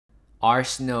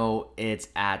Arsenal is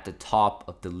at the top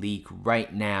of the league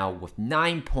right now with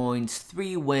 9 points,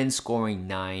 3 wins, scoring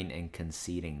 9 and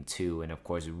conceding 2. And of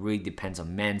course, it really depends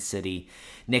on Man City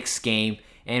next game.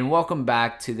 And welcome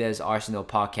back to this Arsenal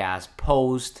podcast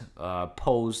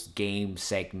post game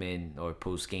segment or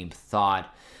post game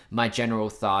thought. My general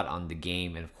thought on the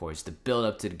game, and of course the build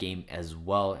up to the game as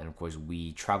well. And of course,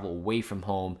 we travel away from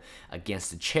home against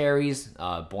the Cherries,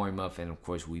 Bournemouth, and of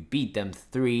course we beat them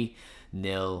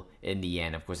 3-0 in the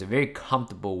end. Of course, a very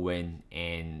comfortable win,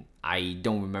 and I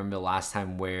don't remember the last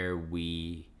time where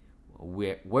we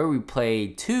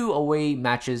played 2 away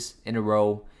matches in a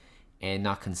row and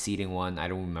not conceding one. I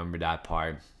don't remember that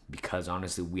part because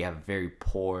honestly, we have a very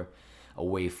poor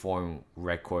away form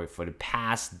record for the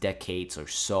past decades or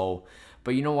so.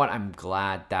 But you know what? I'm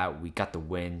glad that we got the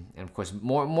win, and of course,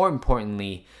 more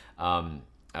importantly, of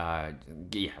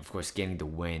course, getting the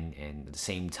win, and at the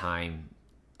same time,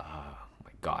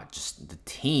 my God, just the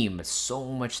team is so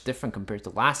much different compared to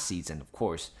last season. Of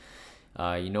course,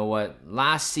 you know what?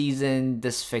 Last season,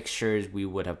 this fixtures, we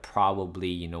would have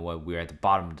probably, we're at the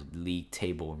bottom of the league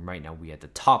table, and right now we're at the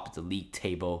top of the league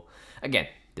table. Again,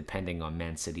 depending on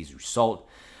Man City's result.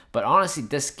 But honestly,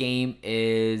 this game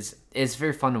is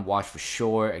very fun to watch for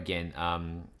sure. Again,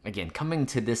 coming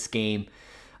to this game,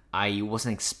 I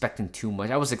wasn't expecting too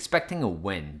much. I was expecting a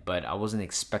win, but I wasn't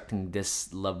expecting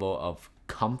this level of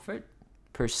comfort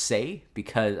per se,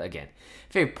 because again,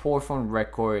 very poor form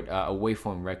record, away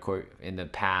form record in the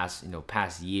past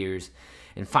years,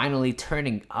 and finally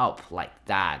turning up like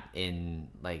that in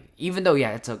even though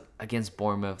it's against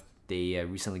Bournemouth. They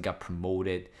recently got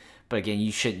promoted, but again,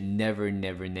 you should never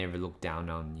look down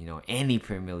on any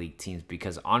Premier League teams,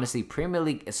 because honestly, Premier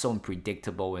League is so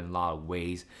unpredictable in a lot of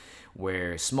ways,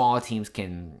 where small teams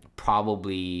can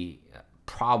probably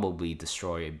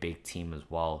destroy a big team as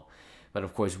well. But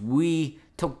of course, we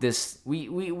took this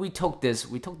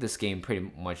game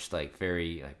pretty much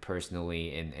very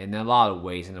personally in a lot of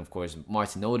ways. And of course,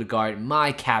 Martin Odegaard,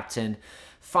 my captain,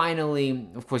 finally,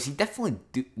 of course, he definitely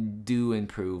do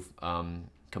improve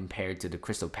compared to the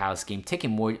Crystal Palace game,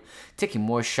 taking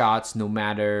more shots no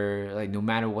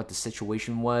matter what the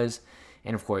situation was.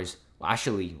 And of course,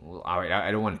 actually, all right,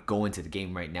 I don't want to go into the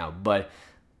game right now, but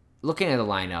looking at the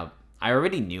lineup, I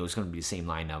already knew it was going to be the same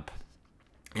lineup.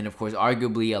 And of course,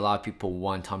 arguably, a lot of people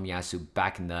want Tomiyasu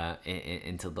back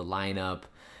into the lineup,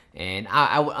 and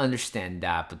I would understand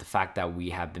that. But the fact that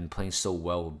we have been playing so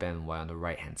well with Ben White on the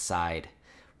right hand side,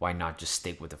 why not just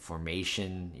stick with the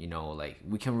formation?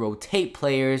 We can rotate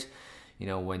players.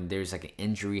 When there's an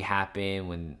injury happen,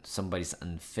 when somebody's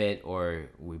unfit, or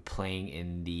we're playing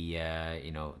in the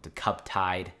the cup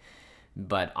tied.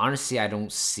 But honestly, I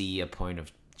don't see a point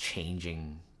of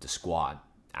changing the squad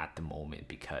at the moment,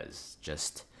 because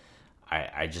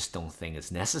I just don't think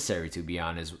it's necessary, to be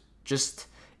honest. Just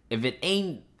if it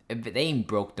ain't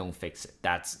broke, don't fix it.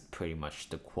 That's pretty much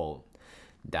the quote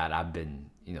that I've been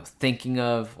thinking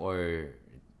of, or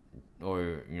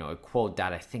a quote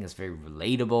that I think is very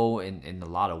relatable in a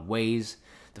lot of ways.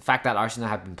 The fact that Arsenal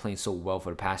have been playing so well for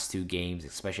the past 2 games,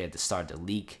 especially at the start of the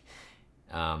league,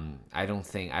 I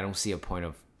don't see a point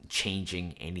of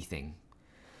changing anything.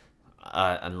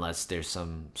 Unless there's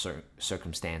some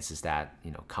circumstances that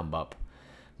come up.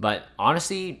 But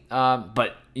honestly,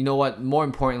 but you know what? More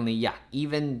importantly,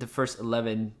 even the first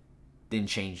 11 didn't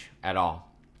change at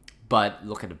all. But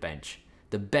look at the bench.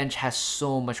 The bench has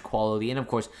so much quality, and of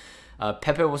course,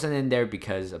 Pepe wasn't in there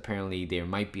because apparently there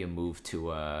might be a move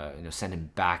to send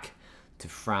him back to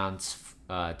France,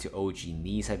 to OG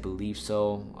Nice, I believe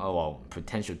so. Oh well,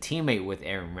 potential teammate with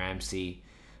Aaron Ramsey,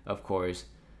 of course.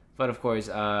 But of course,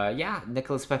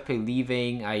 Nicolas Pepe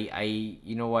leaving.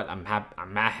 You know what? I'm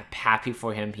happy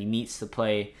for him. He needs to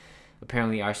play.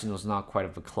 Apparently, Arsenal's not quite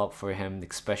of a club for him,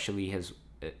 especially his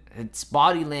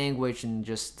body language and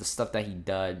just the stuff that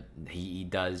he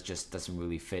does just doesn't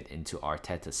really fit into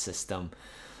Arteta's system.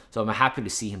 So I'm happy to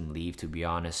see him leave, to be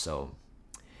honest. So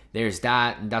there's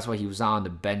that, and that's why he was on the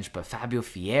bench. But Fabio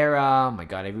Vieira, oh my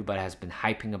God, everybody has been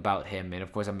hyping about him, and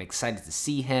of course I'm excited to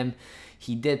see him.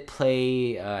 He did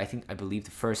play, I believe,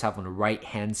 the first half on the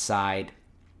right-hand side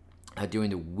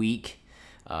during the week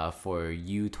for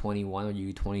U21 or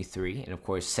U23, and of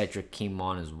course Cedric came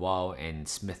on as well, and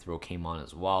Smith Rowe came on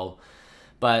as well.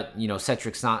 But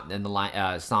Cedric's not in the line,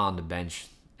 it's not on the bench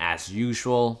as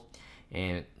usual.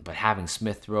 But having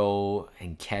Smith Rowe,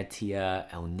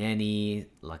 Nketiah, Elneny,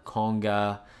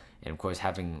 Lokonga, and of course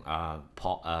having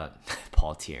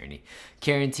Paul Tierney,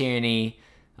 Kieran Tierney,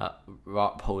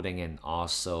 Rob Holding and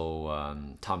also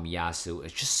Tomiyasu.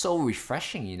 It's just so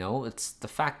refreshing, you know. It's the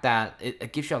fact that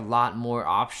it gives you a lot more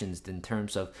options in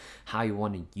terms of how you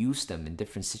want to use them in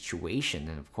different situations,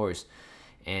 and of course,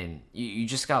 and you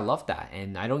just gotta love that.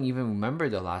 And I don't even remember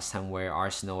the last time where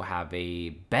Arsenal have a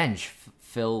bench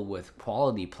filled with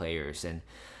quality players. And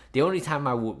the only time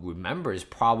I would remember is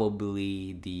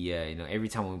probably the every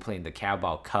time we play in the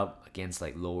Carabao Cup against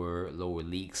like lower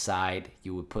league side,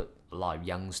 you would put a lot of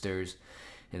youngsters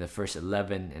in the first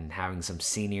 11 and having some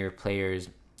senior players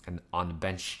and on the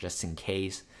bench just in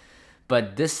case.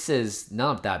 But this is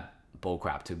none of that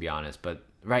bullcrap, to be honest. But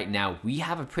right now we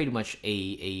have a pretty much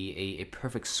a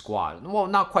perfect squad. Well,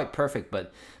 not quite perfect,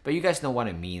 but you guys know what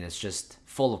I mean. It's just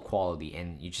full of quality,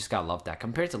 and you just gotta love that.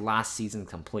 Compared to last season,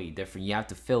 completely different. You have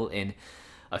to fill in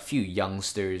a few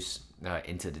youngsters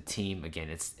into the team. Again,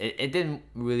 it didn't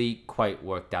really quite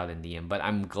work out in the end, but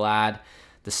I'm glad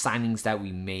the signings that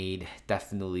we made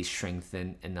definitely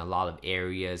strengthened in a lot of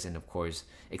areas, and of course,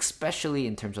 especially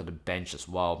in terms of the bench as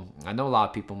well. I know a lot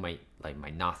of people might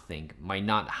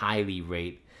not highly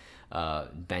rate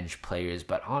bench players,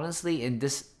 but honestly, in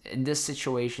this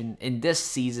situation, in this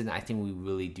season, I think we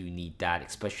really do need that,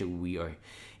 especially we are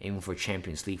aiming for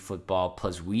Champions League football.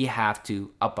 Plus, we have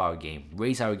to up our game,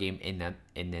 raise our game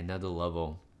in another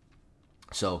level.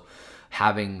 So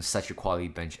having such a quality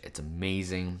bench, it's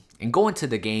amazing. And going to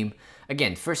the game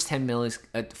again, first 10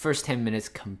 minutes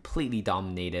completely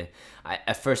dominated.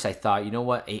 At first I thought, you know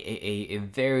what, a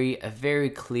very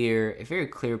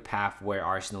clear path where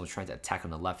Arsenal was trying to attack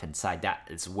on the left hand side. That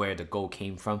is where the goal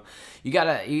came from. You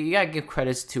gotta give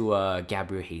credits to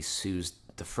Gabriel Jesus.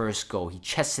 The first goal, he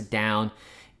chests it down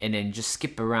and then just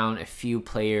skip around a few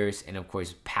players and of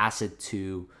course pass it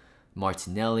to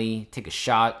Martinelli, take a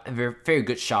shot, a very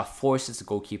good shot, forces the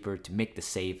goalkeeper to make the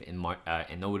save,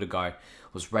 and Odegaard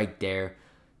was right there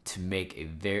to make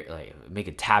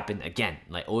a tap in again.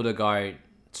 Like Odegaard,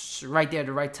 right there at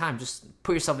the right time. Just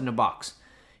put yourself in the box.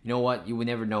 You know what? You would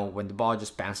never know when the ball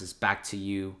just bounces back to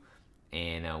you,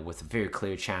 and with a very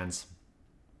clear chance.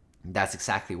 That's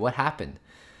exactly what happened.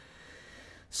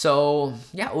 So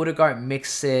yeah, Odegaard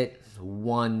makes it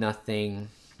 1-0.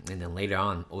 And then later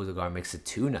on, Odegaard makes it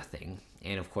 2-0.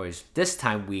 And of course, this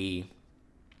time we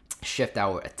shift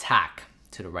our attack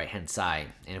to the right-hand side.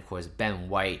 And of course, Ben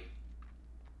White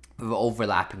with an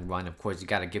overlapping run. Of course, you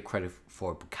got to give credit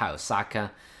for Bukayo Saka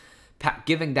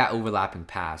giving that overlapping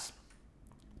pass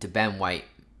to Ben White.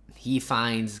 He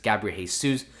finds Gabriel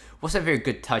Jesus. Was a very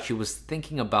good touch. He was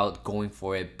thinking about going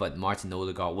for it, but Martin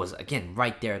Odegaard was, again,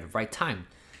 right there at the right time.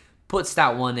 Puts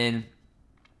that one in.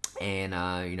 And,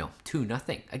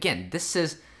 2-0. Again, this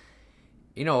is,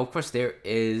 of course, there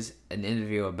is an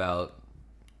interview about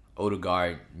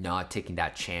Odegaard not taking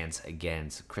that chance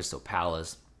against Crystal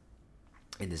Palace.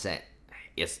 In the set,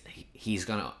 he's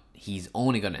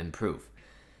only gonna improve.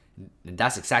 And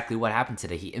that's exactly what happened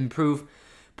today. He improved,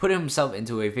 put himself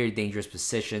into a very dangerous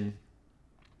position,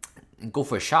 and go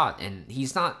for a shot. And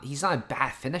he's not a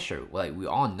bad finisher. Like, we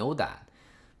all know that,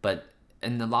 but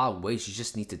in a lot of ways, you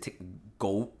just need to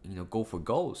go for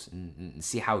goals and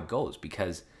see how it goes,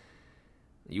 because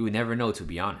you would never know, to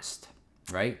be honest,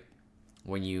 right?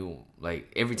 When you,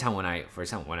 like, every time when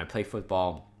I play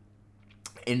football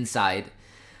inside,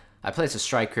 I play as a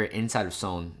striker inside of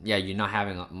zone. Yeah, you're not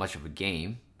having much of a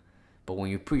game, but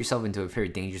when you put yourself into a very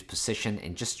dangerous position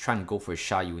and just trying to go for a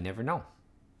shot, you would never know.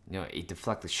 A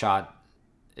deflected shot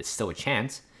is still a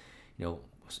chance.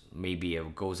 Maybe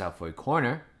it goes out for a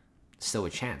corner. Still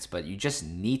a chance, but you just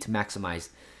need to maximize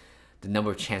the number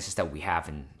of chances that we have,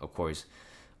 and of course,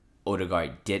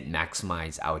 Odegaard did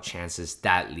maximize our chances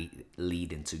that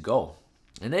lead into goal.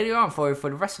 And later on, for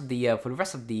the rest of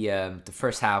the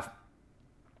first half,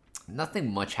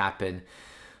 nothing much happened.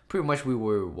 Pretty much, we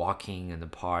were walking in the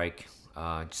park.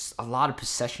 Just a lot of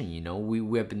possession.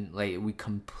 We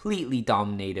completely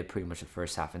dominated pretty much the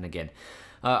first half, and again,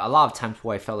 a lot of times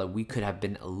where I felt like we could have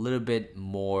been a little bit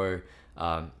more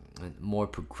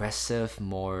progressive,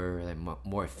 more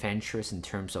adventurous in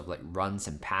terms of like runs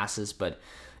and passes. But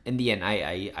in the end,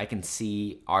 I can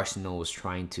see Arsenal was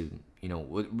trying to,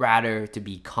 would rather to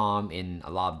be calm in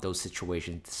a lot of those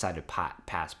situations, decided to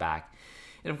pass back.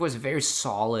 And of course, a very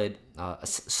solid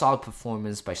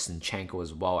performance by Zinchenko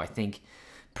as well. I think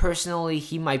personally,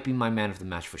 he might be my man of the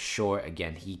match for sure.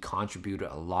 Again, he contributed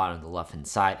a lot on the left hand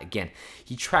side. Again,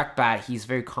 he tracked back. He's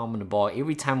very calm on the ball.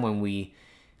 Every time when we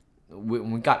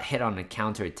got hit on a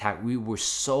counter attack, we were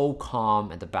so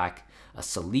calm at the back.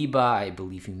 Saliba, I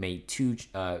believe he made two.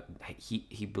 I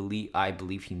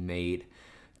believe he made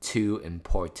two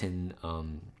important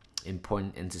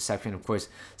important interception. Of course,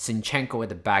 Zinchenko at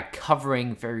the back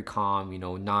covering, very calm.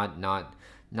 Not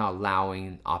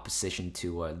allowing opposition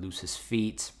to lose his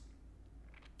feet.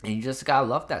 And you just gotta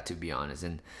love that, to be honest.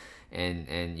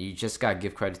 And you just gotta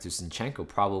give credit to Zinchenko.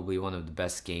 Probably one of the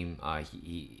best game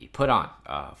he put on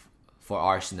for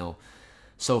Arsenal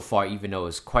so far, even though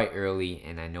it's quite early,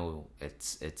 and I know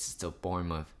it's still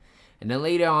Bournemouth. And then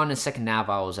later on in the second half,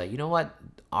 I was like, you know what?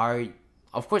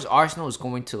 Of course, Arsenal is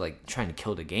going to like trying to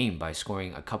kill the game by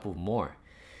scoring a couple more.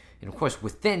 And of course,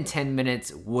 within 10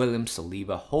 minutes, William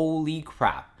Saliba, holy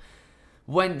crap.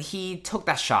 When he took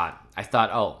that shot, I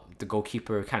thought, oh, the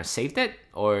goalkeeper kind of saved it,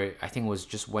 or I think it was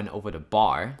just went over the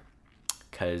bar,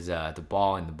 because the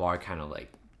ball and the bar kind of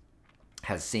like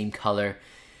has the same color.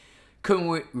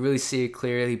 Couldn't really see it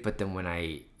clearly, but then when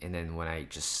I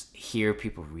just hear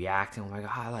people reacting, I'm like,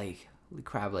 holy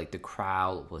crap, like the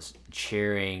crowd was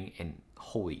cheering, and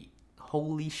holy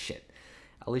shit,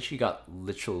 I literally got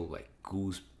like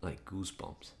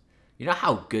goosebumps. You know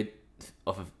how good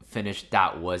of a finish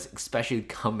that was, especially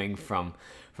coming from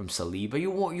Saliba.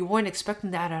 You weren't expecting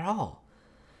that at all.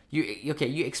 You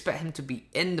expect him to be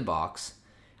in the box,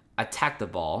 attack the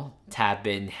ball, tap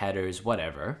in, headers,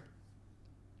 whatever.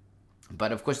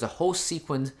 But of course, the whole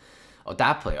sequence of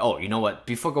that play. Oh, you know what?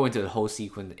 Before going to the whole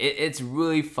sequence, it's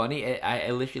really funny.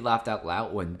 I literally laughed out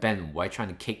loud when Ben White trying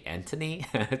to kick Anthony,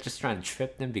 just trying to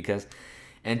trip them, because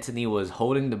Anthony was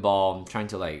holding the ball, trying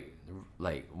to like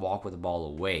walk with the ball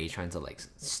away, trying to like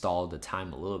stall the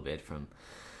time a little bit from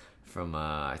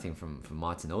I think from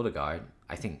Martin Odegaard.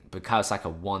 I think because Saka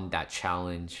won that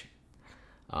challenge,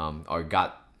 or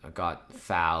got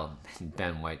fouled, and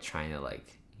Ben White trying to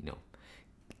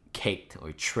kicked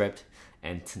or tripped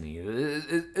Anthony.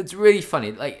 It's really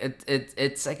funny. Like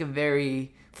it's like a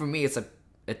very, for me,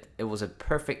 it was a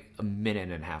perfect minute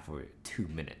and a half or 2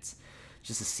 minutes,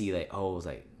 just to see it was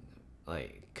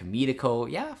like comical,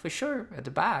 yeah, for sure, at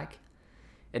the back.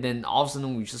 And then all of a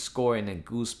sudden we just score, and then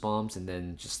goosebumps, and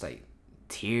then just like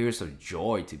tears of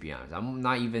joy, to be honest. I'm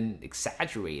not even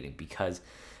exaggerating, because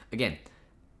again,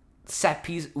 set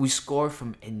piece, we score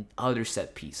from in other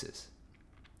set pieces.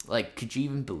 Like, could you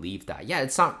even believe that? Yeah,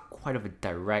 it's not quite of a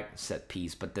direct set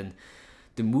piece, but then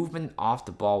the movement off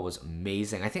the ball was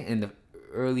amazing. I think in the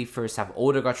early first half,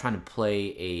 Odegaard trying to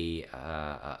play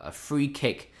a free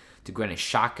kick to Granit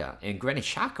Xhaka. And Granit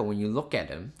Xhaka, when you look at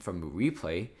him from a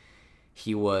replay,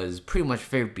 he was pretty much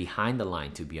very behind the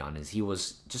line, to be honest. He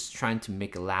was just trying to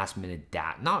make a last-minute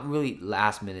dash. Not really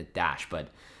last-minute dash, but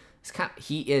it's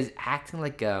he is acting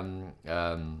like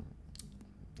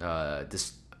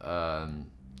this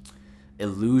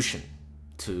illusion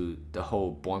to the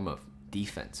whole Bournemouth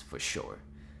defense, for sure.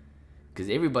 Because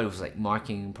everybody was like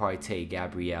marking Partey,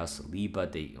 Gabriel,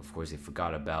 Saliba. They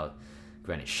forgot about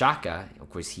Granit Xhaka.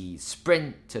 Of course, he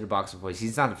sprint to the box. Of course,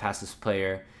 he's not the fastest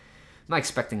player. I'm not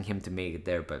expecting him to make it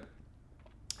there, but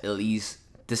at least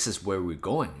this is where we're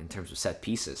going in terms of set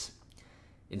pieces.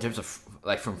 In terms of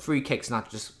like from free kicks,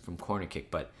 not just from corner kick,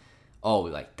 but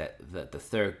like the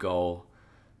third goal,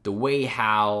 the way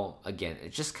how, again,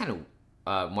 it just kind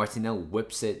of Martinelli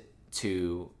whips it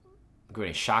to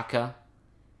Granit Xhaka,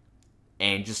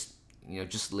 and just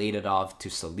laid it off to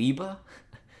Saliba,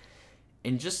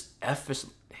 and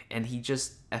he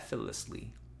just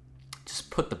effortlessly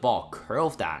just put the ball,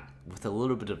 curled that with a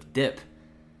little bit of dip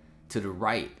to the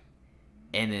right,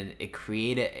 and then it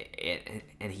created it,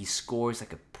 and he scores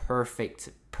like a perfect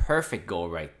goal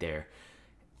right there.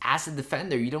 As a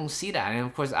defender, you don't see that, and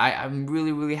of course I'm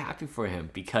really, really happy for him,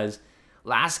 because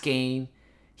last game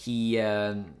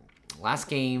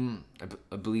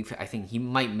I think he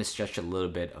might misjudge a little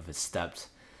bit of his steps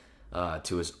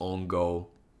to his own goal.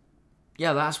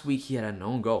 Yeah, last week he had an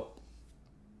own goal,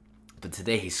 but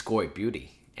today he scored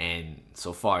beauty. And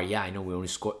so far, yeah, I know we only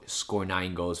score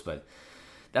 9 goals, but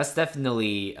that's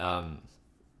definitely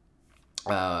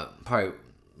probably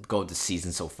goal of the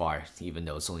season so far, even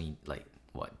though it's only like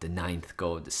the 9th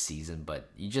goal of the season.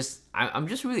 But I'm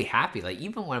just really happy. Like,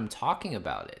 even when I'm talking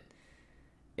about it,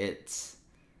 it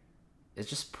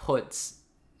just puts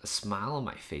a smile on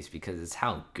my face, because it's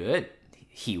how good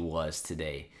he was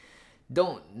today.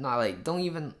 You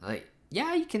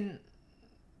can,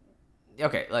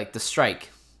 okay, like the strike,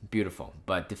 beautiful,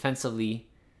 but defensively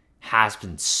has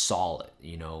been solid.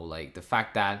 Like the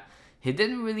fact that he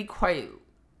didn't really quite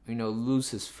lose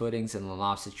his footings in a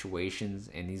lot of situations,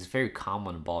 and he's very calm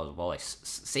on the ball as well. Like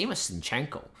same as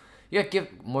Zinchenko. You gotta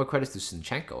give more credit to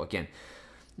Zinchenko again.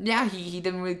 Yeah, he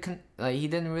didn't really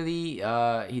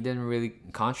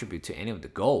contribute to any of the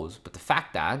goals, but the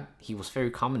fact that he was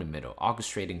very calm in the middle,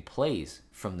 orchestrating plays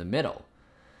from the middle,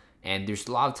 And there's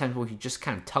a lot of times where he just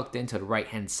kind of tucked into the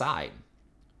right-hand side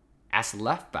as a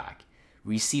left back,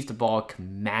 received the ball,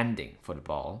 commanding for the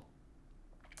ball,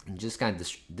 and just kind of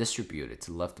distribute it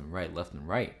to left and right, left and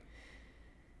right.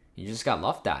 You just gotta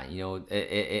love that.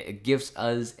 It gives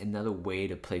us another way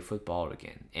to play football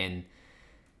again. And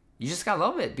you just gotta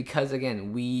love it because,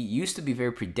 again, we used to be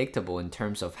very predictable in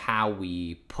terms of how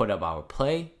we put up our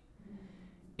play,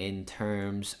 in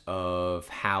terms of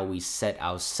how we set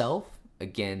ourselves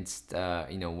against,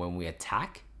 when we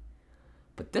attack.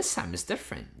 But this time it's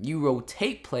different. You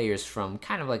rotate players from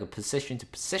kind of like a position to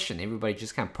position. Everybody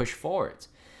just kind of push forwards.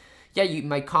 Yeah, you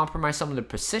might compromise some of the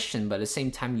position, but at the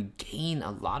same time, you gain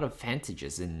a lot of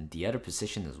advantages in the other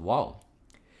position as well.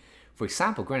 For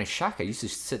example, Granit Xhaka used to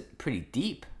sit pretty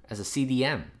deep as a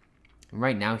CDM.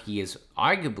 Right now, he is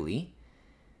arguably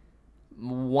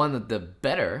one of the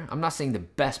better, I'm not saying the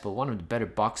best, but one of the better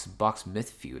box-to-box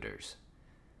midfielders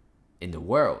in the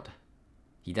world.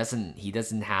 He has the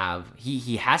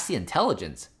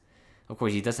intelligence. Of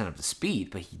course, he doesn't have the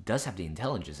speed, but he does have the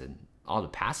intelligence and all the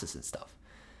passes and stuff.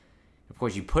 Of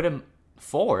course, you put him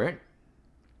forward,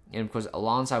 and of course,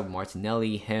 alongside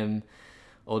Martinelli, him,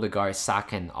 Odegaard,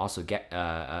 Saka, and also get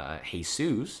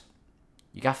Jesus,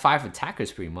 you got 5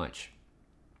 attackers pretty much.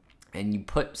 And you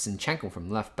put Zinchenko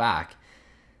from left back,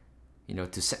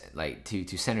 to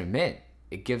center mid.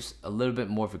 It gives a little bit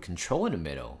more of a control in the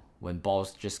middle when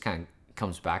balls just kind of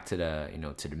comes back to the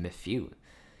to the midfield.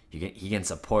 He can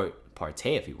support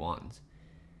Partey if he wants.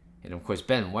 And of course,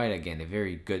 Ben White, again, a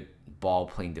very good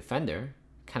ball-playing defender,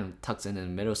 kind of tucks in the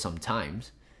middle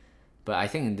sometimes. But I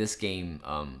think in this game,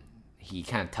 he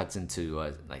kind of tucks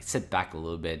into, sit back a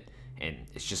little bit, and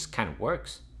it just kind of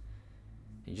works.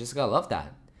 You just gotta love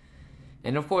that.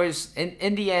 And of course,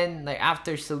 in the end,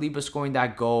 after Saliba scoring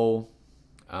that goal,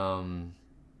 there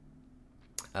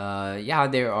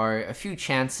are a few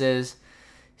chances.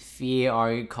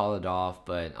 VAR called it off,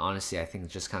 but honestly, I think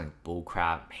it's just kind of bull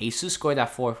crap. Jesus scored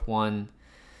that 4th one.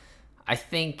 I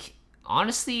think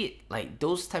honestly,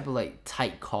 those type of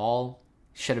tight call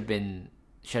should have been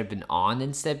on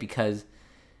instead, because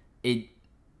it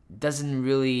doesn't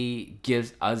really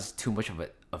give us too much of an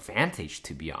advantage,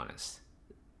 to be honest.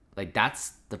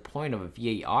 That's the point of a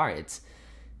VAR. It's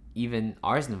even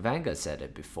Arsene Wenger said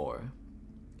it before.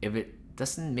 If it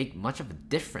doesn't make much of a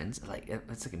difference,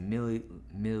 it's like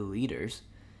millimeters,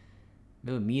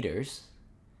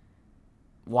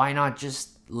 why not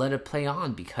just let it play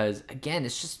on? Because again,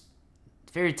 it's just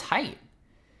very tight,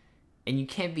 and you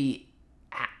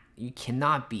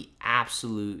cannot be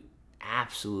absolute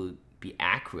be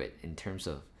accurate in terms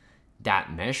of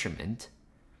that measurement.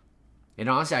 And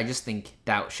honestly, I just think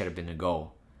that should have been a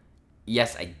goal.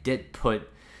 Yes, I did put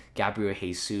Gabriel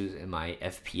Jesus in my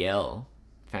FPL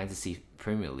Fantasy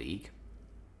Premier League,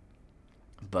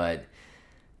 but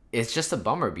it's just a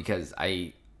bummer because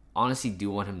I honestly do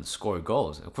want him to score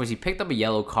goals. Of course, he picked up a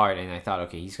yellow card, and I thought,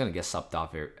 okay, he's gonna get subbed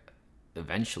off here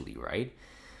eventually, right?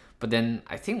 But then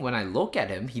I think when I look at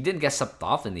him, he didn't get subbed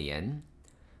off in the end,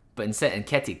 but instead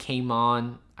Nketiah came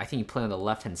on. I think he played on the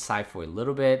left-hand side for a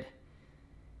little bit,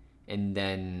 and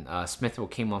then Smith Rowe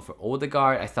came on for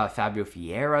Odegaard. I thought Fabio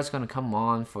Vieira is going to come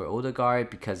on for Odegaard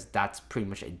because that's pretty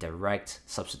much a direct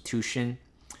substitution.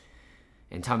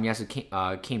 And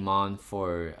Tomiyasu came on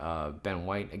for Ben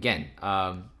White. Again,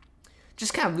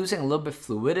 just kind of losing a little bit of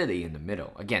fluidity in the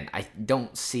middle. Again, I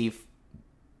don't see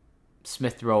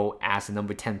Smith Rowe as a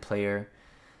number 10 player,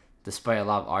 despite a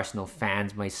lot of Arsenal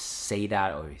fans might say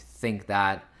that or think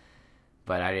that.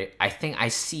 But I think I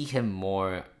see him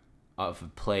more of a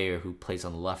player who plays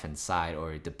on the left-hand side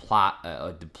or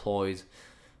deploys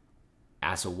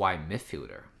as a wide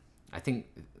midfielder. I think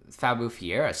Fabio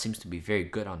Vieira seems to be very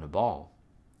good on the ball,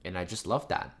 and I just love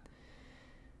that.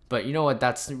 But you know what?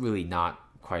 That's really not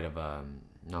quite of a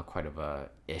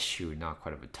issue, not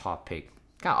quite of a topic.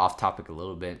 Kind of off topic a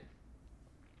little bit.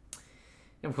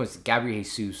 And of course, Gabriel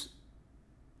Jesus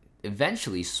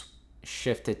eventually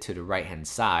shifted to the right-hand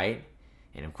side.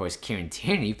 And of course, Kieran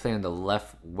Tierney played on the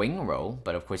left wing role,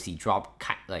 but of course he dropped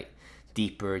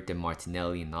deeper than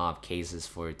Martinelli in a lot of cases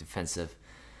for defensive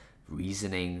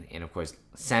reasoning. And of course,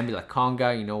 Sambi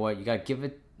Lokonga, you know what? You gotta give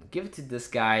it to this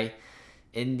guy.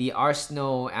 In the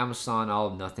Arsenal Amazon All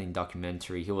or Nothing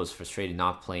documentary, he was frustrated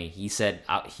not playing. He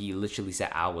literally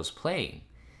said I was playing,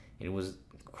 and he was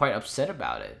quite upset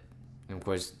about it. And of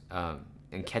course,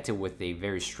 Nketiah with a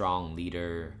very strong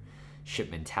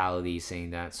leadership mentality,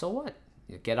 saying that, so what?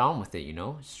 Get on with it,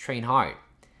 just train hard.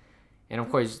 And of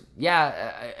course,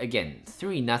 again,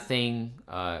 3-0.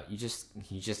 You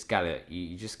just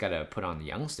gotta put on the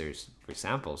youngsters, for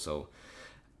example. So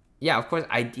yeah, of course,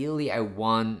 ideally I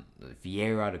want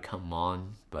Vieira to come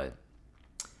on, but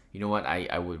you know what?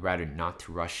 I would rather not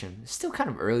to rush him. It's still kind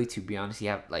of early, to be honest. You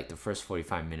have like the first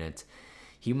 45 minutes.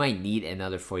 He might need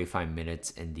another 45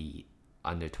 minutes in the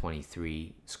under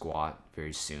 23 squad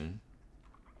very soon.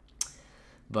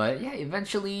 But yeah,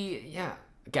 eventually, yeah,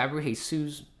 Gabriel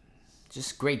Jesus,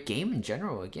 just great game in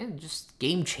general. Again, just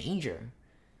game changer.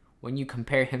 When you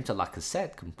compare him to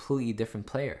Lacazette, completely different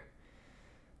player.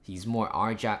 He's more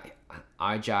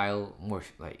agile, more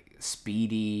like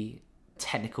speedy,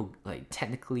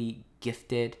 technically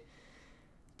gifted.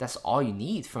 That's all you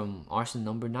need from Arsenal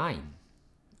number 9.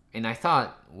 And I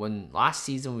thought when last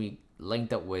season we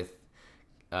linked up with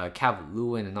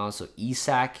Calvert-Lewin and also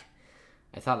Isak,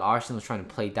 I thought Arsenal was trying to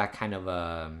play that kind of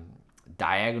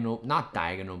diagonal, not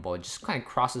diagonal ball, just kind of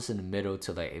crosses in the middle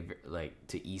to like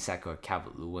to Isak or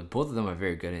Calvert-Lewin. Both of them are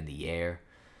very good in the air,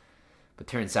 but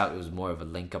turns out it was more of a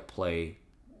link-up play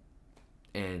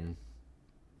and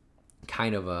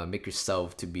kind of make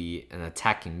yourself to be an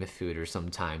attacking midfielder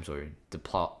sometimes, or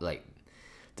deploy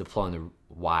on the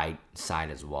wide side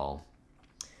as well.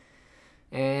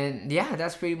 And yeah,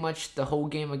 that's pretty much the whole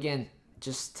game. Again,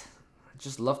 just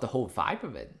love the whole vibe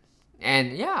of it.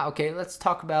 And yeah, okay, let's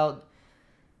talk about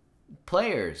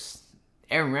players.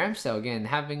 Aaron Ramsdale again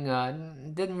having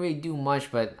didn't really do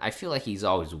much, but I feel like he's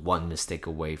always one mistake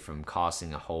away from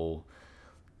causing a whole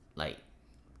like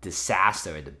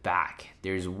disaster at the back.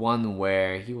 There's one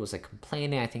where he was like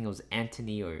complaining. I think it was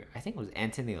Anthony or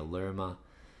Lerma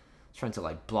trying to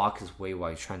like block his way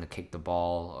while he's trying to kick the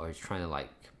ball, or he's trying to like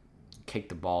kick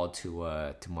the ball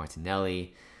to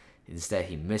Martinelli. Instead,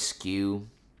 he miscue.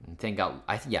 And thank God,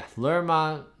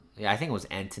 Lerma. Yeah, I think it was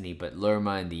Anthony, but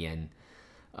Lerma in the end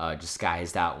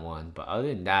disguised that one. But other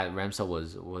than that,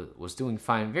 Ramsdale was doing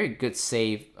fine. Very good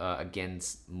save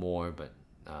against Moore, but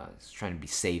he's trying to be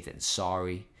safe and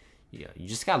sorry. You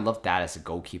just gotta love that as a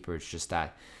goalkeeper. It's just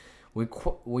that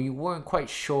we weren't quite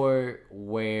sure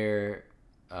where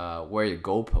the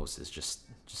goalpost is, just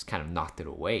kind of knocked it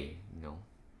away,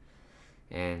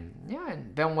 And yeah,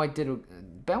 Ben White did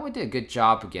a good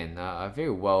job again. A very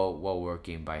well worked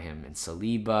game by him. And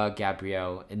Saliba,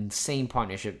 Gabriel, insane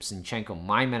partnership. Zinchenko,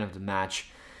 my man of the match,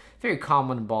 very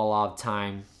calm on the ball all the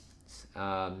time.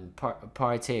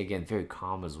 Partey again, very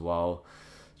calm as well.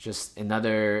 Just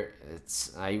another.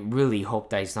 I really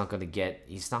hope that he's not gonna get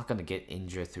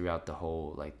injured throughout the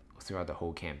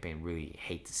whole campaign. Really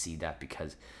hate to see that,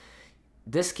 because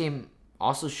this game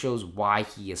also shows why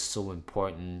he is so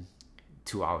important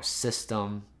to our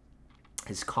system.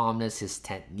 His calmness, his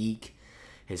technique,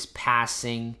 his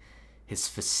passing, his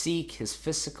physique, his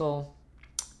physical,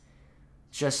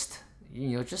 just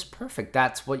perfect.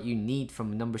 That's what you need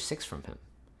from number 6 from him.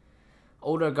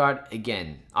 Odegaard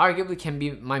again, arguably can be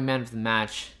my man of the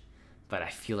match, but I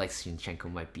feel like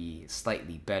Zinchenko might be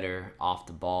slightly better off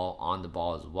the ball, on the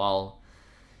ball as well.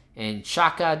 And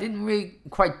Xhaka didn't really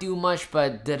quite do much,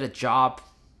 but did a job.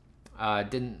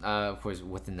 Of course,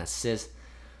 with an assist.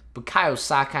 Bukayo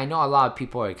Saka, I know a lot of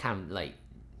people are kind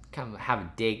of have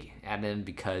a dig at him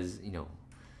because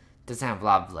doesn't have a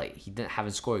lot of he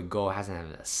haven't scored a goal, hasn't had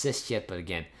an assist yet. But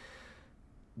again,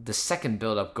 the second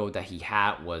build-up goal that he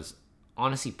had was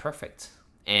honestly perfect.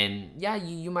 And yeah,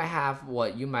 you might have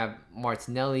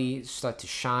Martinelli start to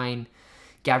shine,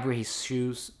 Gabriel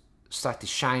Jesus start to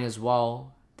shine as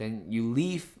well. Then you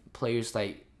leave players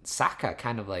like Saka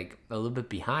kind of like a little bit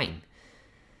behind.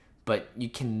 But you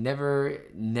can never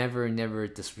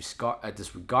disregard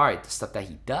the stuff that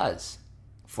he does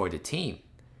for the team,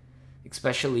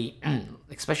 especially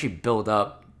build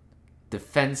up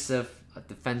defensive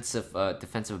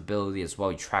ability as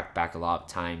well. He tracked back a lot of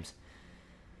times.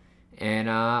 And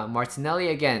Martinelli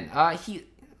again,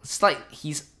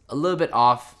 he's a little bit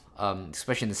off,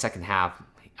 especially in the second half.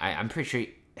 I'm pretty sure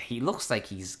he looks like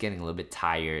he's getting a little bit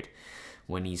tired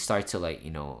when he starts to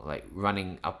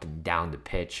running up and down the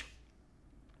pitch.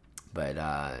 But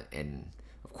and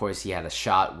of course he had a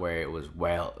shot where it was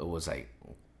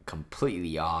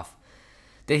completely off.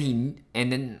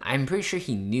 Then I'm pretty sure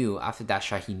he knew after that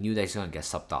shot, he knew that he's gonna get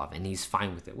subbed off, and he's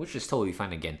fine with it, which is totally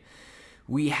fine. Again,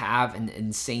 we have an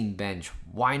insane bench.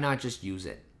 Why not just use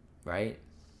it, right?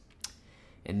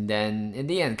 And then in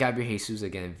the end, Gabriel Jesus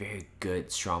again, a very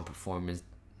good, strong performance.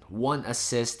 1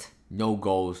 assist, no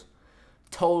goals,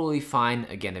 totally fine.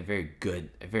 Again, a very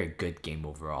good game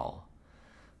overall.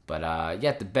 But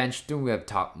yeah, the bench didn't really have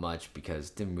to talk much because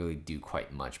didn't really do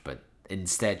quite much. But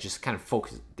instead, just kind of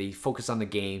focus on the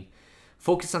game,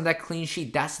 focus on that clean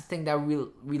sheet. That's the thing that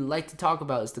we like to talk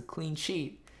about, is the clean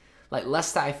sheet. Like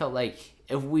Leicester, I felt like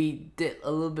if we did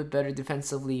a little bit better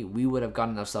defensively, we would have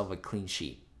gotten ourselves a clean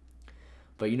sheet.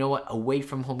 But you know what? Away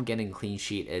from home getting clean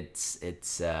sheet, it's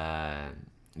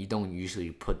you don't usually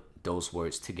put those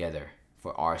words together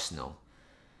for Arsenal.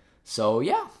 So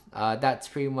yeah, that's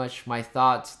pretty much my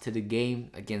thoughts to the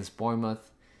game against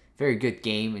Bournemouth. Very good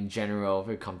game in general,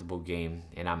 very comfortable game,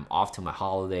 and I'm off to my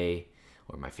holiday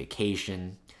or my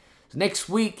vacation. So next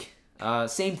week,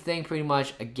 same thing pretty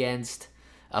much against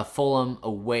Fulham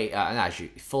away.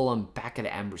 Actually, Fulham back at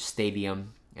the Amber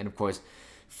Stadium, and of course,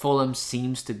 Fulham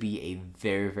seems to be a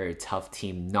very very tough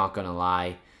team. Not gonna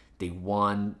lie, they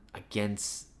won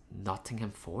against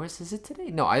Nottingham Forest. Is it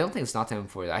today? No, I don't think it's Nottingham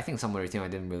Forest. I think some other team. I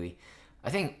didn't really. I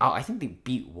think they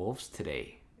beat Wolves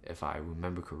today, if I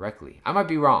remember correctly. I might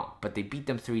be wrong, but they beat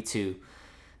them 3-2.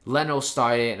 Leno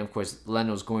started, and of course,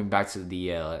 Leno's going back to the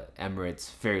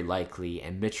Emirates, very likely,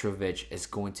 and Mitrovic is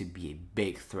going to be a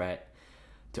big threat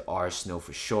to Arsenal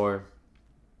for sure.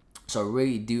 So I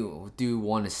really do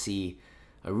want to see,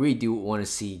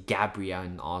 Gabriel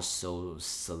and also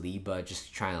Saliba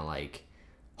just trying to like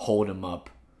hold him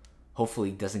up. Hopefully,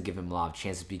 it doesn't give him a lot of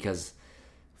chances because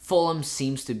Fulham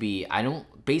seems to be.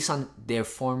 Based on their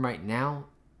form right now,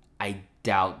 I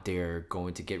doubt they're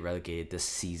going to get relegated this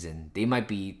season. They might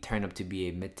be turned up to be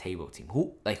a mid-table team.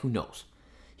 Who knows?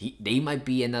 They might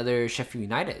be another Sheffield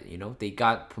United. You know, they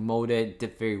got promoted,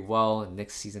 did very well, and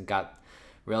next season got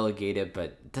relegated.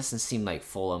 But it doesn't seem like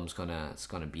Fulham's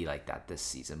gonna be like that this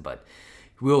season. But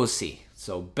we'll see.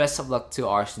 So best of luck to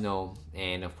Arsenal,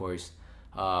 and of course,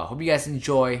 hope you guys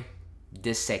enjoy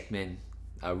this segment.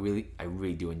 I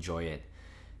really do enjoy it.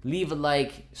 Leave a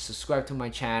like, subscribe to my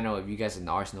channel. If you guys are an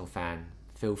Arsenal fan,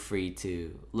 feel free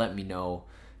to let me know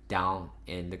down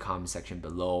in the comment section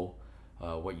below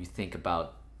what you think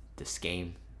about this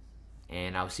game.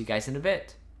 And I'll see you guys in a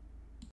bit.